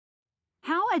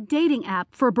a dating app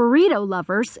for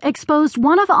burrito-lovers exposed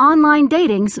one of online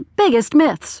dating's biggest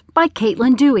myths by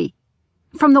Caitlin Dewey.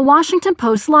 From the Washington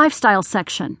Post Lifestyle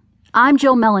section, I'm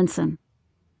Jill Mellinson.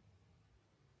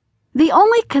 The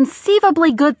only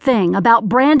conceivably good thing about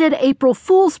branded April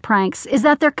Fool's pranks is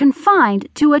that they're confined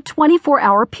to a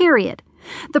 24-hour period.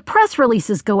 The press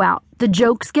releases go out, the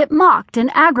jokes get mocked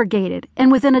and aggregated,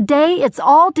 and within a day it's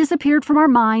all disappeared from our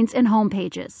minds and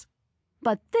homepages.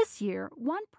 But this year, one